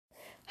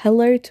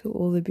Hello to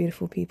all the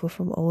beautiful people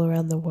from all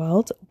around the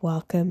world.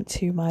 Welcome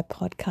to my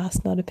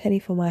podcast, Not a Penny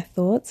for My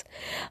Thoughts.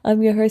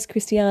 I'm your host,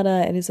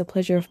 Christiana, and it's a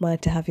pleasure of mine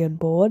to have you on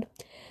board.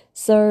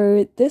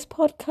 So, this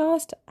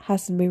podcast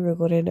hasn't been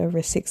recorded in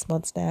over 6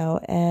 months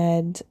now,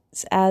 and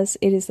as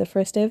it is the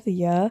first day of the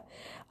year,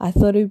 I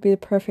thought it would be the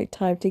perfect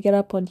time to get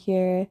up on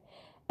here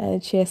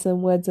and share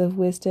some words of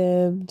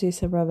wisdom, do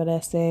some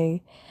reminiscing,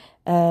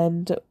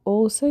 and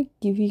also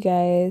give you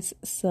guys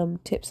some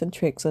tips and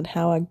tricks on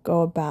how I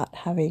go about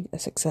having a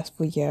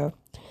successful year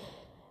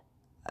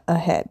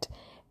ahead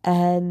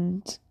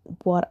and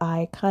what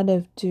I kind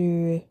of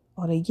do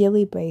on a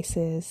yearly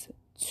basis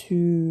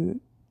to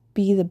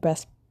be the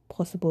best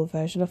possible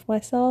version of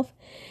myself.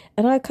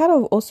 And I kind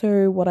of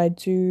also what I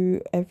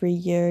do every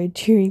year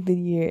during the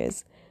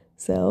years.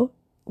 So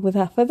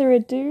without further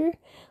ado,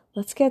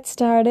 let's get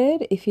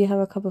started. If you have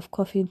a cup of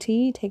coffee and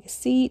tea, take a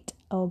seat.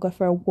 I'll go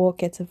for a walk,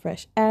 get some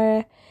fresh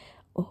air,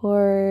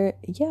 or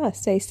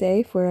stay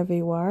safe wherever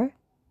you are.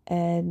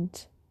 And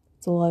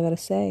that's all I gotta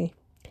say.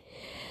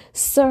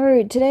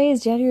 So today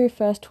is January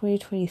 1st,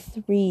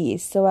 2023.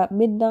 So at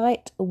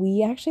midnight,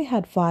 we actually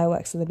had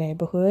fireworks in the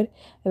neighborhood,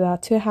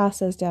 about 2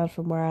 houses down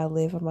from where I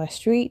live on my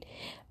street.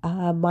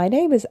 My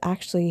neighbors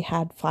actually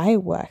had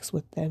fireworks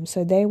with them,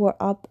 so they were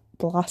up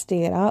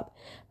blasting it up.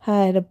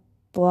 Had a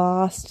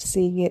blast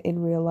seeing it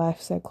in real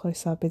life so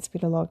close up. It's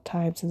been a long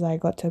time since I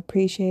got to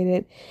appreciate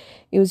it.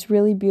 It was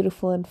really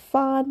beautiful and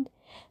fun.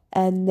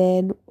 And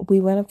then we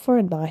went up for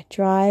a night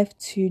drive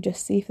to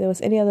just see if there was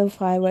any other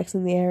fireworks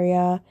in the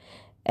area,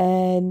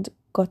 and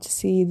got to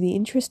see the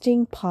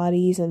interesting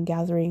parties and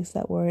gatherings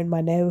that were in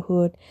my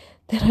neighborhood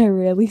that I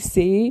rarely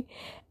see.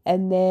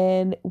 And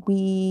then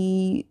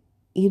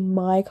in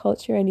my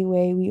culture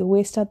anyway, we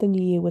always start the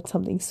new year with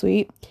something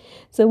sweet.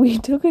 So we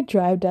took a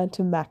drive down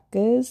to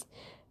Macca's.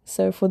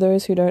 So for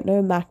those who don't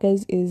know,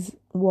 Macca's is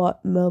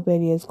what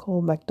Melbournians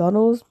call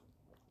McDonald's.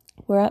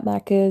 We're at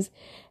Macca's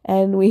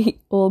and we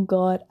all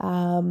got,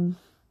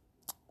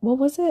 what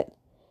was it?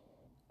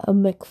 A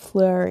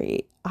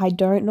McFlurry. I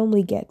don't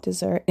normally get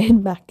dessert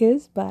in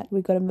Macca's, but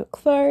we got a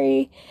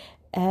McFlurry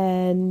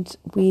and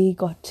we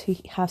got to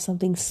have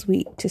something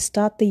sweet to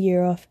start the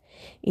year off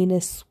in a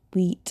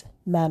sweet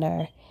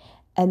manner.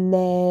 And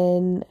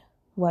then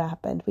what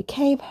happened? We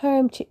came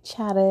home,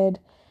 chit-chatted,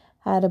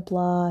 had a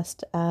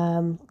blast,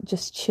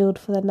 just chilled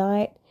for the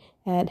night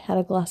and had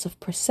a glass of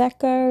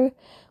Prosecco,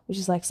 which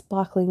is like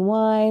sparkling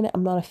wine.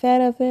 I'm not a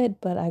fan of it,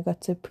 but I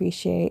got to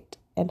appreciate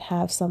and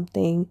have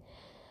something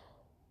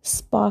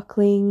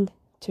sparkling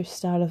to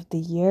start of the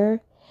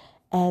year.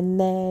 And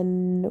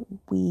then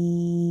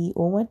we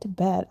all went to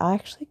bed. I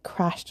actually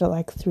crashed at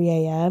like 3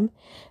 a.m.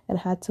 and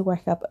had to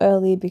wake up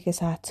early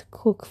because I had to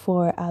cook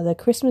for the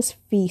Christmas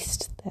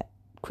feast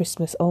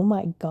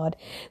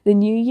the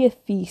New Year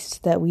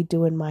feast that we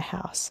do in my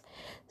house.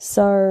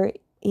 So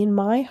in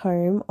my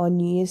home on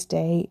New Year's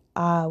Day,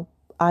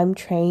 I'm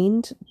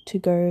trained to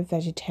go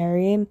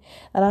vegetarian,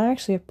 and I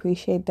actually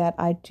appreciate that.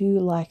 I do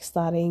like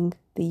starting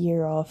the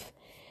year off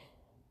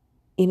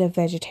in a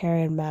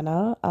vegetarian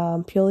manner,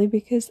 purely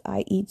because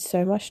I eat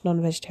so much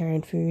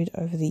non-vegetarian food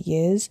over the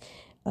years.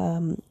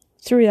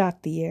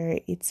 Throughout the year,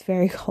 it's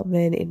very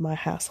common in my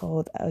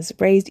household. I was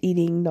raised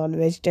eating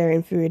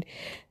non-vegetarian food.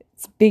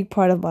 It's a big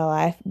part of my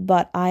life,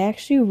 but I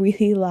actually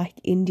really like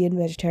Indian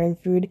vegetarian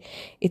food.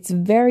 It's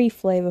very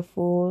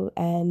flavorful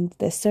and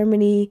there's so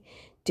many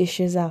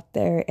dishes out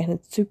there and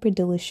it's super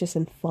delicious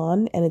and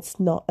fun, and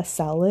it's not a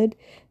salad.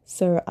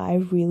 So I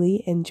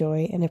really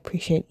enjoy and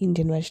appreciate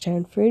Indian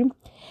vegetarian food.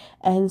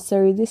 And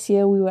so this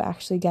year we were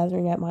actually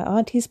gathering at my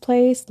auntie's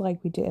place like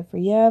we do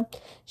every year.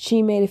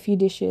 She made a few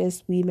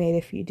dishes, we made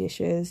a few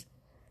dishes,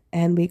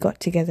 and we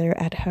got together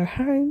at her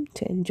home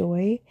to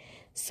enjoy.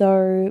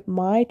 So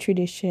my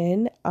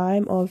tradition,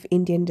 I'm of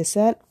Indian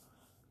descent,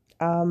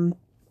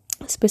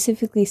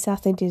 specifically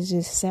South Indian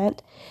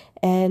descent,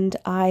 and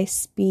I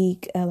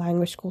speak a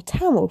language called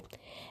Tamil.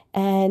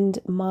 And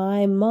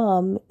my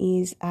mum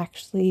is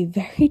actually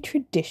very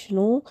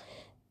traditional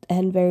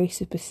and very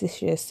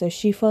superstitious. So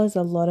she follows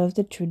a lot of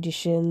the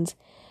traditions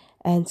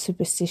and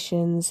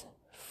superstitions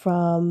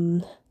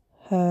from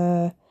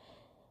her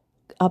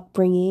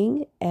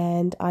upbringing,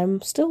 and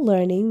I'm still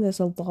learning.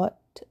 There's a lot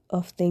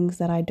of things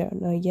that I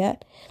don't know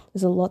yet.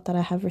 There's a lot that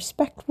I have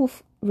respect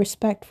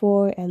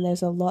for, and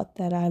there's a lot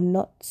that I'm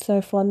not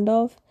so fond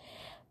of.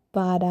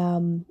 But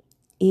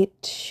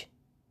it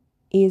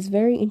is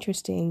very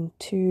interesting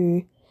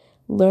to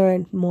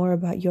learn more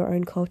about your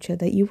own culture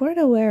that you weren't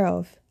aware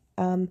of.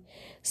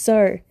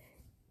 So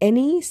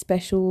any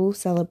special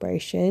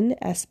celebration,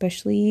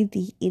 especially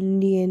the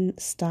Indian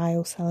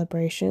style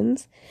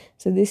celebrations.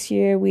 So this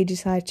year we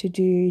decided to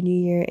do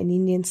New Year in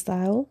Indian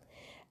style.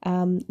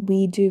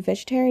 We do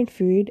vegetarian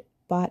food,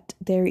 but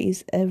there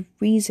is a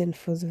reason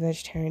for the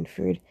vegetarian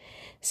food.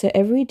 So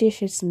every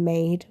dish is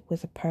made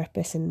with a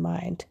purpose in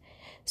mind.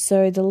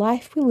 So the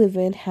life we live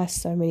in has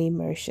so many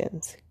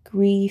emotions: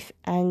 grief,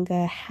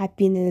 anger,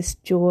 happiness,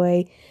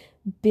 joy,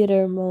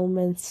 bitter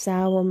moments,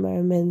 sour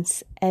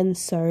moments. And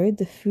so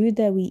the food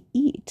that we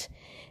eat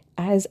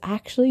is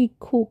actually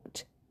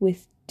cooked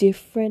with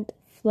different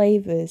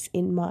flavors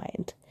in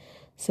mind.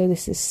 So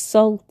this is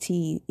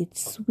salty,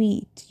 it's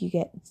sweet. You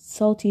get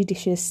salty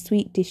dishes,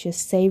 sweet dishes,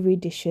 savory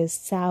dishes,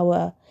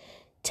 sour,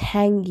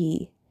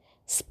 tangy,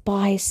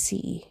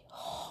 spicy,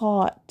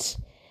 hot,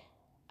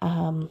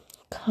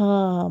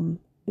 calm,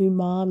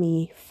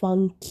 umami,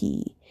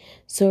 funky.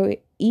 So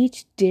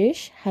each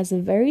dish has a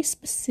very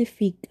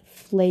specific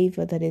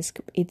flavor that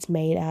it's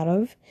made out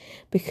of,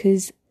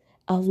 because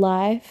our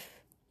life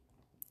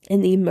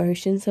and the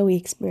emotions that we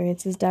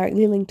experience is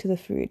directly linked to the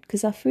food,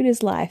 because our food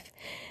is life.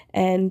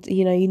 And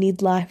you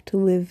need life to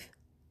live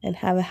and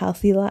have a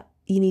healthy life.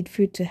 You need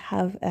food to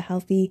have a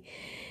healthy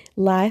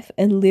life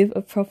and live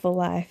a proper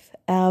life.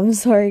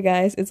 Sorry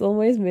guys, it's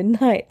almost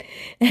midnight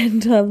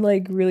and I'm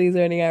like really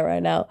zoning out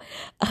right now.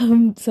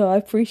 So I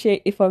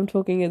appreciate if I'm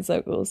talking in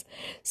circles.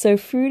 So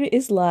food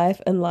is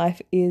life, and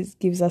life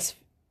gives us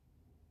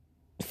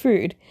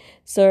food.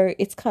 So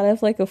it's kind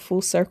of like a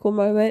full circle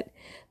moment.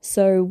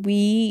 So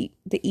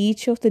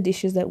each of the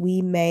dishes that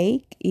we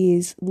make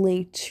is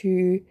linked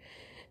to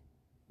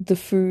the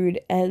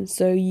food, and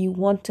so you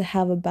want to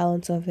have a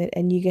balance of it,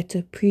 and you get to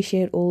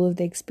appreciate all of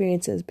the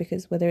experiences,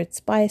 because whether it's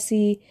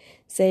spicy,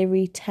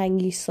 savory,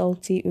 tangy,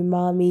 salty,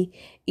 umami,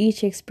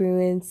 each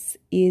experience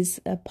is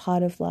a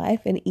part of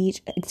life, and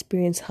each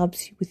experience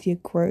helps you with your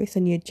growth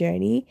and your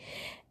journey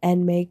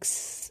and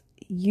makes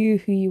you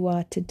who you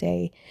are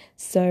today.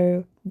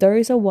 So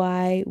those are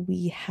why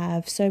we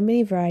have so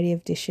many variety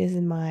of dishes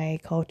in my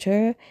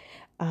culture,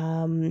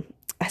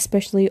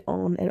 especially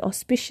on an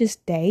auspicious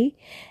day.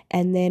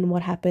 And then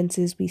what happens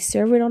is we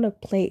serve it on a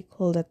plate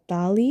called a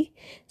thali.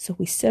 So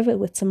we serve it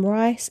with some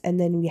rice, and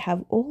then we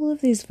have all of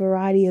this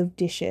variety of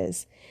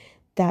dishes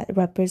that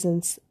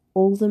represents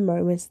all the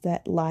moments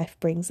that life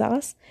brings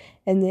us.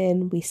 And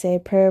then we say a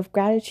prayer of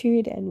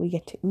gratitude and we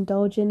get to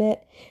indulge in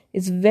it.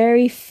 It's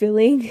very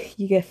filling.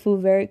 You get full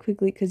very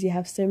quickly because you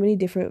have so many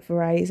different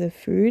varieties of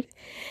food,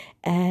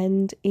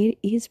 and it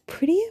is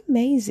pretty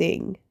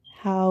amazing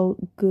how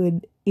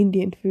good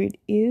Indian food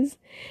is.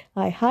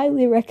 I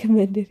highly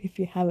recommend it if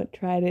you haven't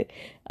tried it.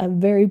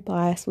 I'm very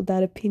biased with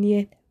that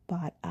opinion,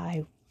 but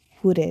I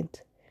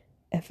wouldn't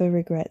ever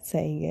regret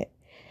saying it.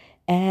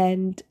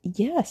 And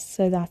yes,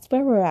 so that's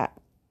where we're at.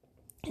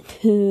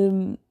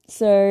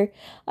 So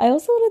I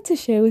also wanted to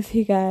share with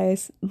you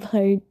guys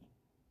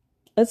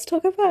let's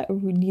talk about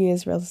New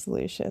Year's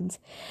resolutions.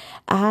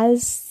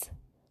 As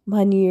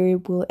my New Year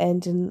will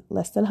end in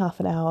less than half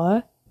an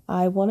hour,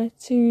 I wanted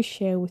to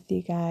share with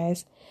you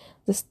guys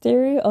this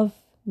theory of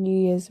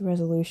New Year's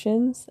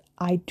resolutions.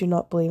 I do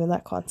not believe in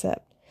that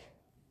concept.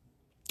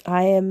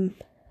 I am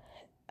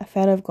a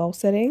fan of goal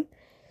setting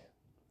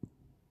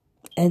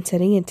and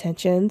setting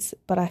intentions,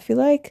 but I feel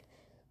like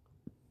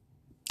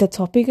the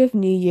topic of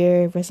New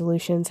Year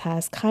resolutions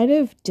has kind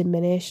of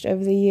diminished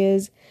over the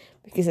years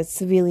because it's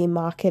severely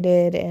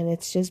marketed and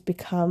it's just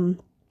become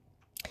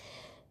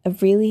a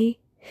really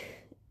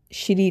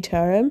shitty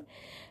term.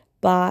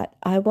 But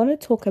I want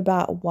to talk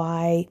about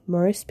why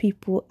most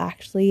people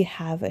actually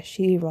have a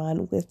shitty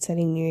run with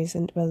setting New Year's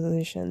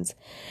resolutions.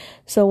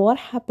 So what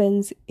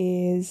happens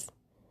is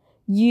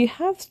you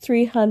have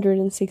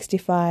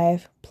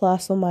 365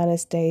 plus or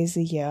minus days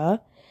a year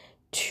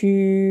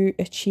to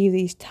achieve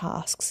these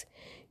tasks.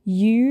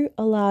 You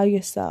allow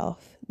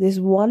yourself this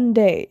one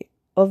day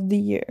of the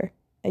year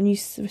and you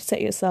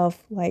set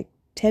yourself like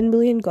 10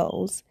 billion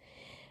goals,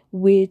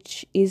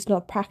 which is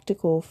not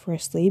practical,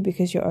 firstly,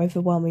 because you're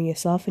overwhelming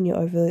yourself and you're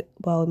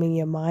overwhelming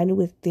your mind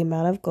with the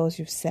amount of goals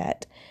you've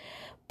set.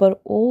 But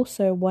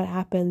also what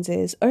happens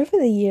is over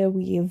the year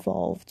we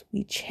evolved.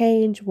 We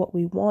change what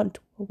we want,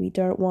 what we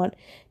don't want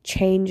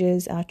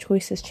changes, our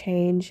choices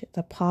change,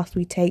 the path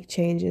we take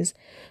changes.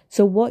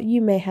 So what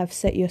you may have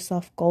set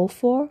yourself goal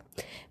for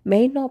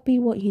may not be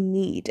what you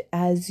need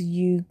as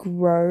you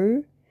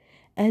grow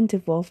and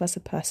evolve as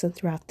a person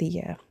throughout the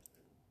year.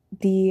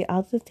 The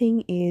other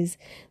thing is,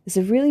 there's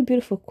a really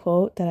beautiful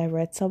quote that I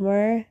read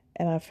somewhere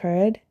and I've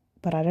heard,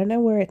 but I don't know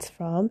where it's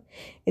from.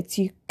 It's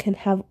you can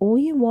have all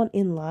you want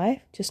in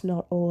life, just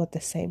not all at the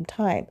same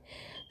time.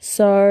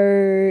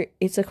 So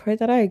it's a quote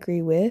that I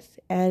agree with,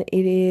 and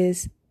it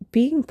is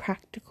being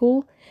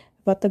practical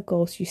about the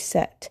goals you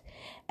set.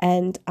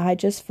 And I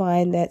just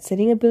find that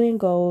setting a billion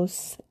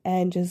goals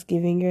and just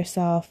giving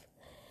yourself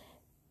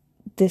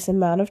this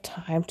amount of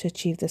time to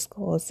achieve this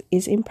goals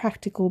is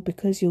impractical,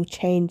 because you'll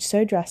change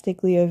so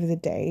drastically over the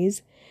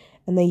days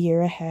and the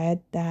year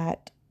ahead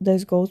that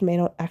those goals may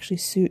not actually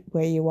suit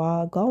where you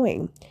are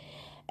going.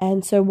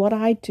 And so what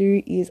I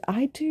do is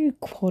I do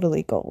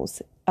quarterly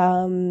goals.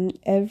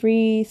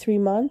 Every 3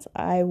 months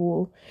I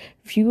will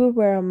review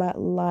where I'm at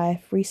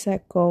life,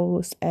 reset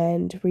goals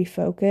and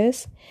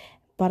refocus,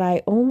 but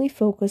I only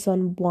focus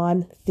on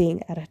one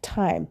thing at a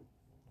time.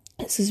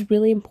 This is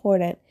really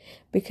important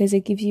because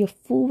it gives you a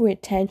full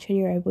attention.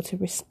 You're able to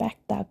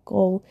respect that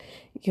goal.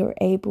 You're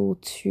able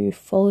to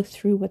follow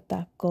through with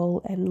that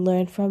goal and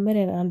learn from it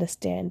and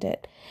understand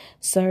it.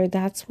 So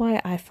that's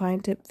why I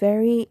find it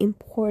very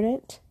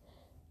important,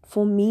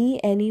 for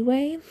me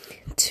anyway,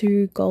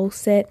 to goal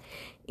set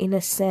in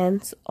a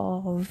sense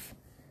of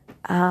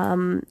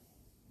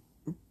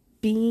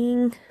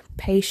Being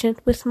patient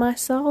with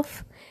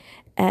myself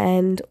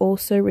and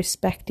also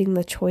respecting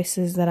the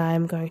choices that I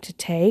am going to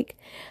take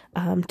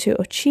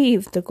to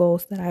achieve the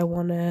goals that I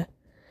want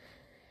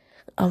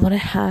to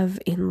have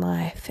in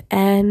life.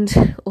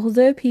 And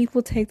although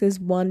people take this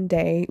one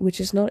day, which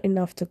is not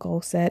enough to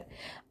goal set,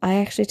 I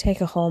actually take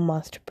a whole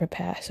month to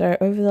prepare. So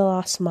over the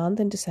last month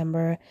in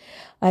December,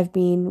 I've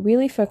been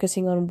really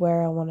focusing on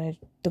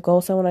the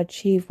goals I want to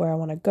achieve, where I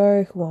want to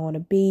go, who I want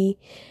to be,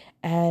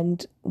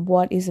 and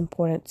what is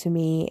important to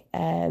me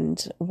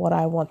and what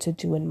I want to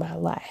do in my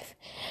life.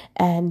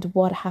 And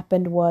what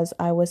happened was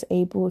I was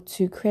able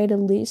to create a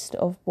list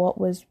of what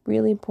was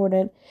really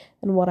important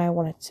and what I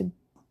wanted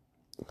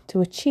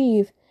to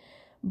achieve,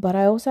 but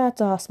I also had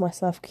to ask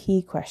myself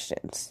key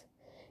questions.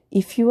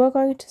 If you are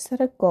going to set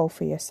a goal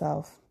for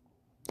yourself,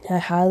 I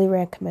highly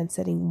recommend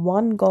setting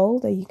one goal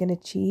that you can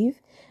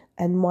achieve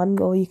and one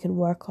goal you can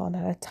work on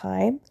at a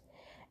time.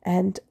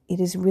 And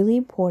it is really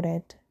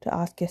important to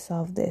ask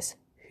yourself this: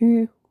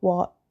 who,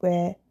 what,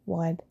 where,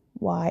 when,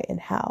 why, and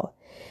how.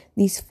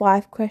 These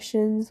 5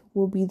 questions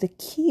will be the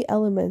key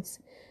elements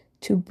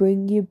to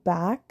bring you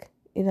back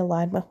in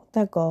alignment with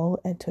that goal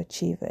and to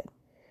achieve it.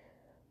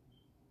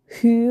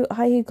 Who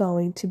are you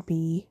going to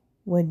be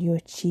when you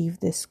achieve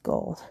this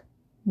goal?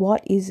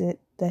 What is it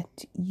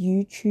that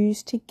you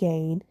choose to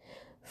gain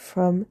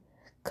from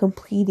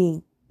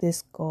completing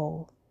this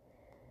goal?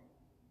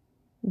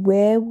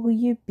 Where will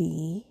you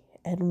be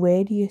and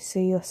where do you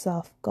see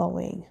yourself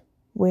going?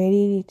 Where do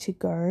you need to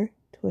go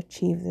to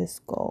achieve this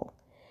goal?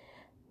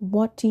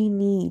 What do you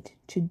need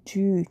to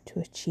do to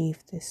achieve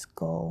this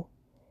goal?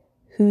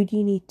 Who do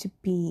you need to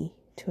be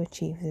to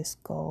achieve this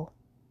goal?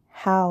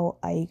 How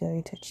are you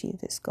going to achieve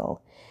this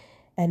goal?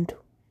 And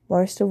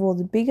most of all,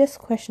 the biggest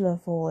question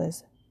of all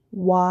is,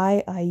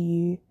 why are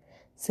you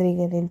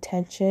setting an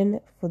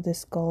intention for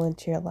this goal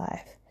into your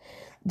life?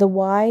 The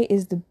why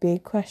is the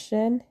big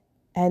question.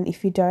 And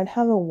if you don't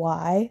have a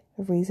why,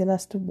 a reason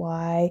as to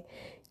why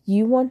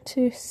you want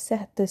to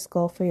set this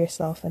goal for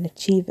yourself and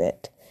achieve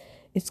it,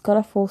 it's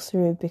going to fall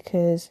through,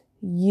 because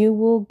you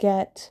will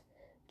get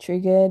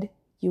triggered.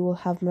 You will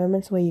have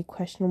moments where you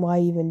question why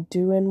you're even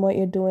doing what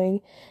you're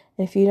doing.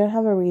 And if you don't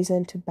have a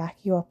reason to back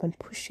you up and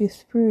push you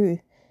through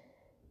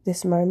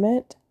this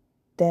moment,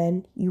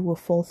 then you will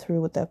fall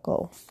through with that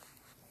goal.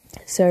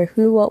 So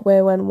who, what,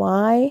 where, when,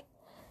 why,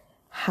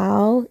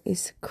 how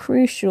is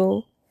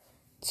crucial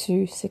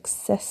to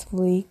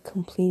successfully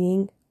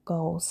completing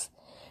goals.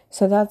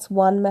 So that's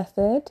one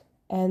method,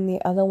 and the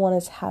other one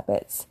is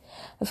habits.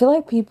 I feel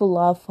like people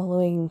love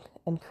following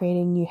and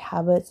creating new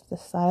habits at the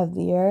start of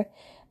the year,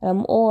 and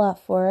I'm all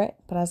out for it.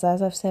 But as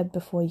I've said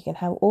before, you can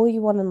have all you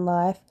want in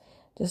life,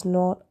 just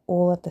not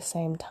all at the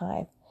same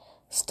time.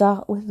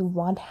 Start with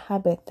one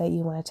habit that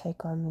you want to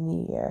take on the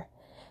new year,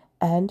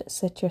 and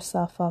set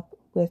yourself up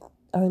with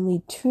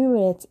only 2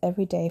 minutes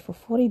every day for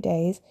 40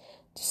 days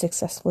to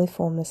successfully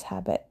form this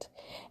habit.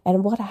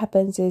 And what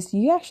happens is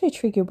you actually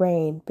trick your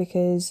brain,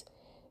 because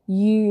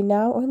you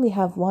now only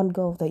have one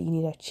goal that you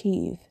need to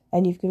achieve,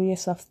 and you've given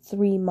yourself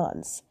 3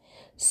 months.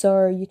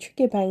 So you trick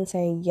your brain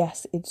saying,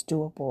 yes, it's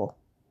doable.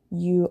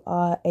 You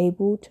are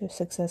able to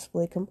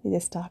successfully complete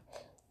this task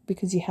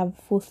because you have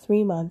a full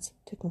 3 months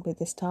to complete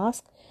this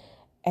task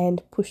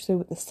and push through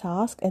with this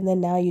task. And then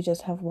now you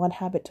just have one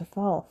habit to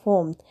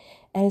form,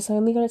 and it's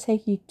only going to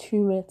take you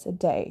 2 minutes a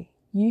day.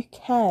 You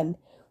can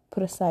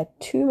put aside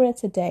 2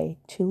 minutes a day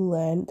to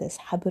learn this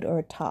habit or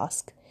a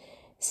task.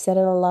 Set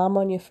an alarm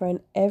on your phone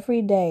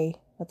every day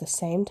at the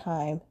same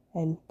time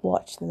and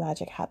watch the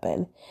magic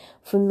happen.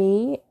 For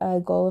me,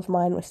 a goal of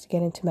mine was to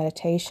get into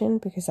meditation,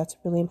 because that's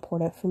really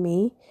important for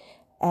me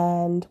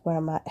and where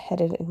I'm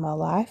headed in my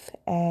life.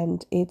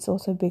 And it's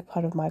also a big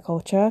part of my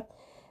culture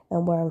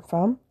and where I'm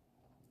from.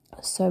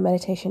 So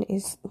meditation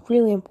is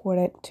really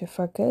important to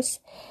focus.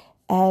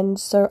 And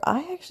so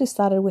I actually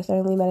started with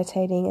only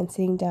meditating and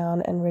sitting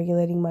down and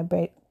regulating my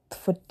breath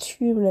for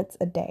 2 minutes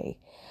a day.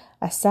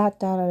 I sat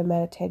down and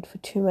meditated for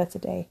 2 minutes a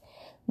day.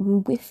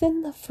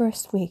 Within the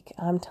first week,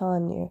 I'm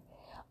telling you,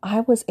 I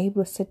was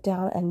able to sit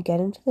down and get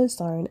into the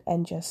zone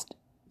and just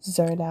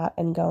zone out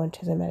and go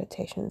into the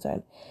meditation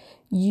zone.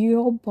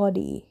 Your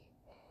body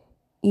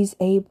is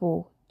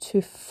able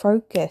to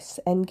focus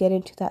and get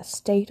into that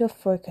state of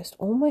focus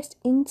almost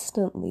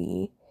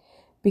instantly,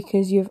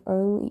 because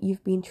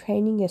you've been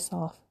training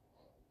yourself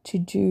to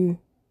do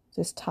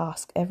this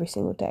task every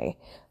single day,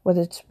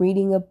 whether it's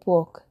reading a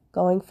book,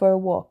 going for a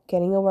walk,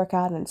 getting a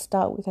workout, and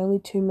start with only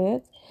 2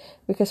 minutes,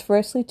 because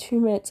firstly, 2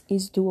 minutes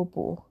is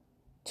doable,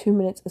 2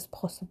 minutes is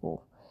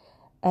possible,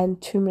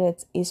 and 2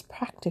 minutes is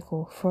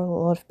practical for a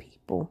lot of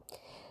people.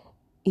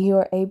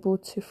 You're able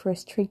to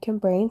first trick your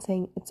brain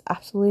saying it's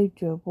absolutely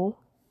doable,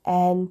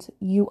 and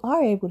you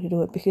are able to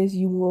do it because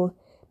you will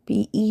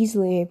be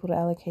easily able to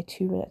allocate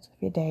 2 minutes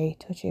of your day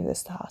to achieve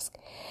this task.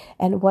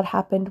 And what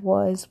happened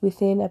was,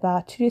 within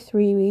about 2 to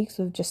 3 weeks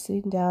of just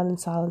sitting down in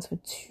silence for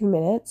 2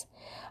 minutes,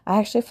 I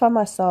actually found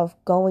myself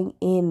going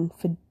in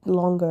for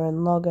longer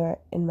and longer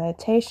in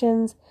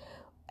meditations.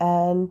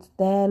 And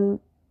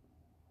then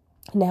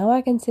Now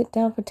I can sit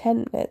down for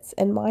 10 minutes.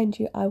 And mind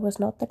you, I was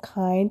not the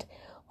kind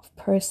of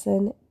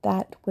person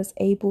that was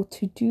able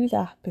to do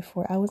that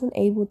before. I wasn't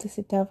able to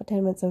sit down for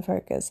 10 minutes and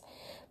focus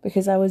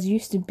because I was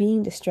used to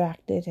being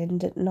distracted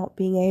and not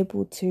being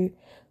able to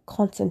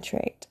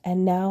concentrate.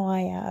 And now I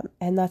am.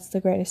 And that's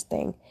the greatest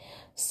thing.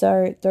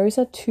 So those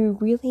are two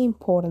really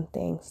important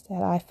things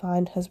that I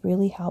find has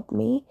really helped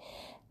me,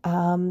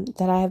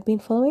 that I have been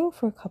following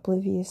for a couple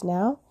of years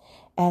now.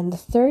 And the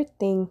third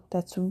thing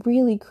that's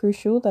really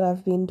crucial that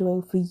I've been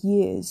doing for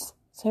years,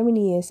 so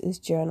many years, is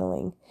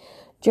journaling.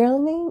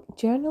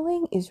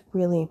 Journaling is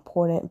really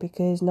important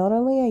because not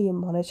only are you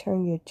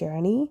monitoring your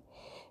journey,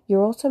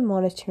 you're also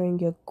monitoring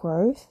your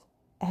growth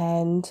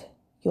and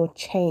your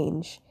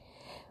change.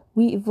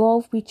 We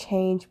evolve, we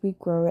change, we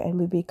grow, and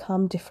we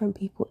become different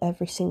people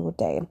every single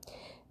day.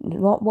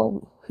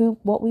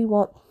 What we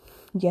want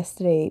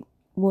yesterday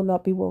will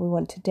not be what we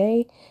want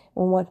today,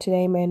 and what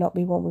today may not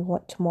be what we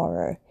want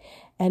tomorrow.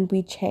 And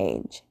we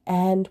change.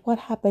 And what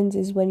happens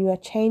is when you are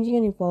changing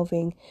and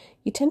evolving,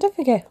 you tend to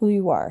forget who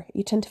you are.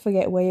 You tend to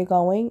forget where you're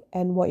going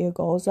and what your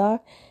goals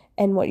are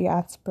and what your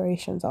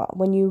aspirations are.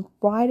 When you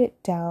write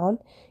it down,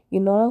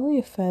 you not only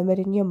affirm it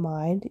in your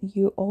mind,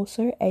 you're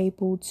also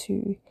able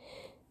to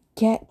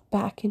get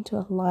back into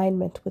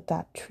alignment with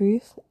that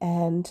truth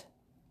and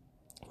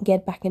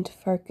get back into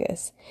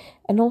focus.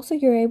 And also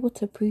you're able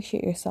to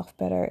appreciate yourself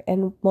better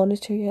and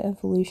monitor your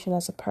evolution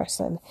as a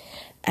person.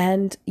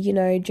 And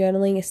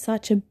journaling is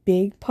such a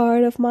big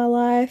part of my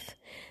life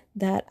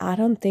that I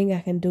don't think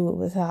I can do it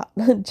without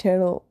a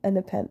journal and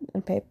a pen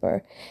and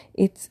paper.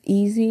 It's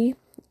easy,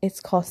 it's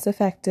cost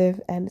effective,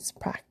 and it's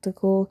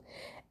practical.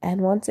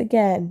 And once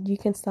again, you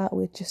can start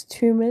with just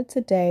 2 minutes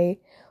a day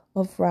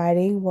of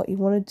writing what you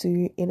want to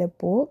do in a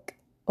book,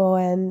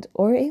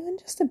 or even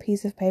just a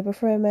piece of paper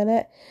for a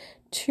minute.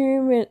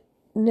 2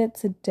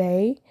 minutes a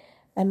day,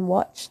 and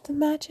watch the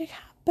magic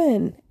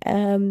happen.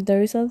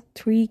 Those are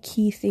 3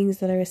 key things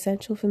that are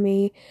essential for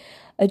me.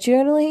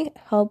 Journaling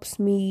helps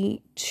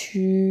me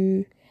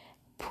to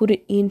put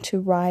it into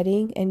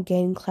writing and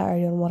gain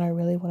clarity on what I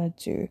really want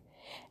to do.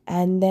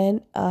 And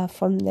then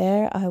from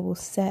there, I will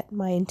set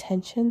my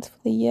intentions for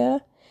the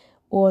year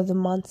or the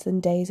months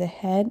and days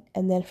ahead.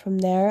 And then from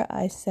there,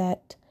 I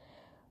set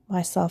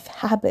myself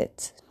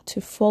habits to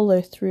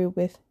follow through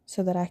with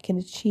so that I can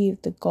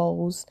achieve the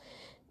goals,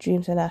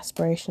 dreams, and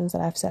aspirations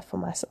that I've set for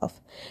myself.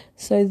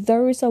 So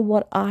those are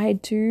what I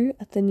do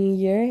at the new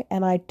year,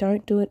 and I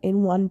don't do it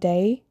in one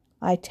day.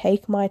 I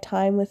take my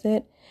time with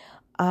it.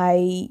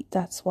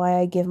 That's why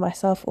I give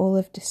myself all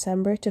of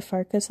December to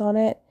focus on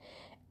it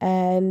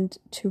and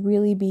to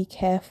really be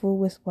careful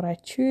with what I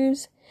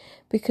choose,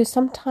 because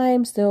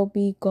sometimes there'll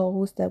be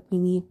goals that we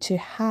need to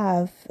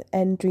have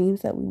and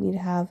dreams that we need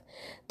to have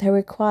that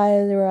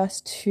require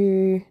us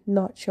to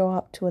not show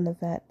up to an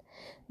event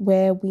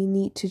where we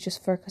need to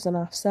just focus on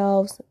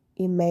ourselves.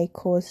 It may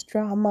cause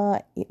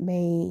drama, it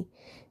may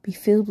be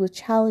filled with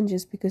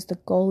challenges because the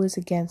goal is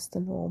against the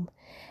norm.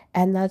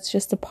 And that's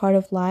just a part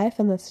of life,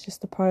 and that's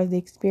just a part of the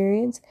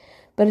experience.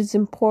 But it's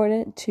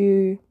important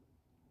to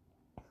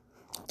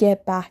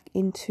get back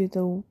into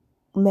the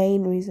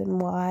main reason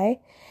why.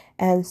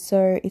 And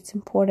so it's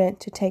important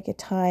to take your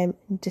time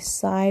and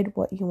decide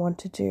what you want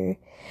to do.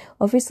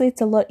 Obviously,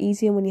 it's a lot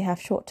easier when you have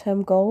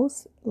short-term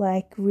goals,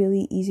 like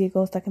really easy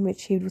goals that can be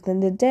achieved within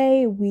the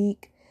day,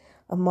 week,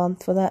 a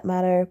month for that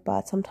matter.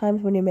 But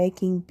sometimes when you're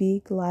making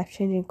big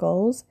life-changing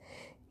goals,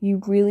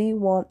 you really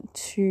want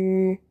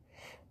to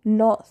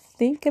not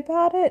think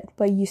about it,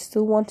 but you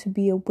still want to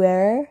be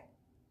aware.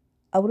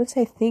 I wouldn't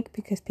say think,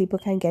 because people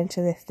can get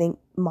into their think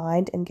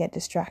mind and get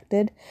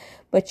distracted,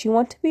 but you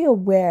want to be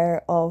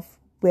aware of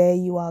where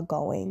you are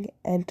going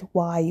and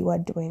why you are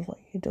doing what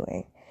you're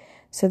doing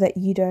so that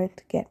you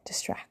don't get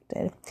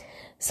distracted.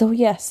 So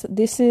yes,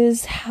 this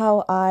is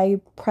how I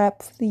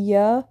prep for the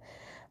year.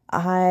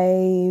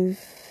 I've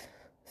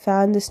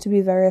found this to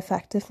be very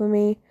effective for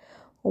me.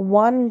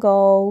 One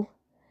goal,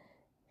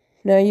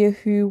 know your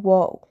who,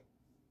 what,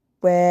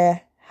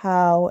 where,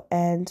 how,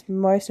 and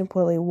most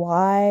importantly,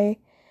 why,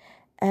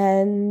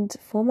 and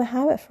form a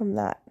habit from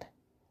that.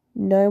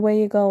 Know where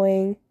you're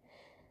going,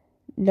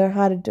 know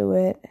how to do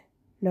it,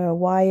 know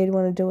why you'd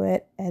want to do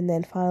it, and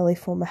then finally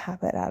form a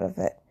habit out of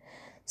it.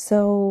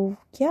 So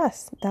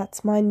yes,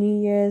 that's my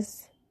New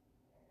Year's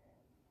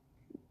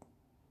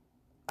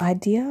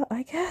idea,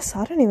 I guess.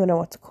 I don't even know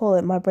what to call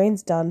it. My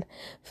brain's done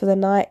for the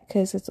night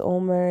because it's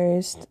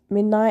almost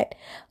midnight.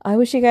 I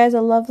wish you guys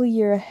a lovely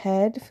year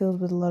ahead,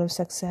 filled with a lot of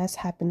success,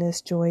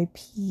 happiness, joy,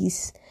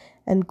 peace,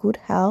 and good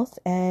health.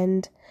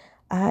 And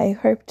I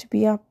hope to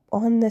be up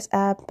on this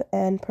app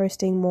and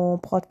posting more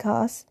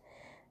podcasts.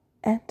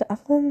 And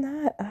other than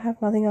that, I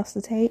have nothing else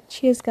to say.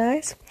 Cheers,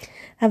 guys.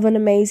 Have an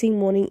amazing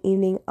morning,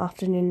 evening,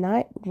 afternoon,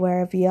 night,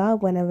 wherever you are,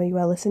 whenever you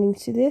are listening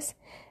to this.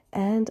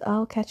 And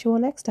I'll catch you all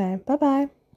next time. Bye-bye.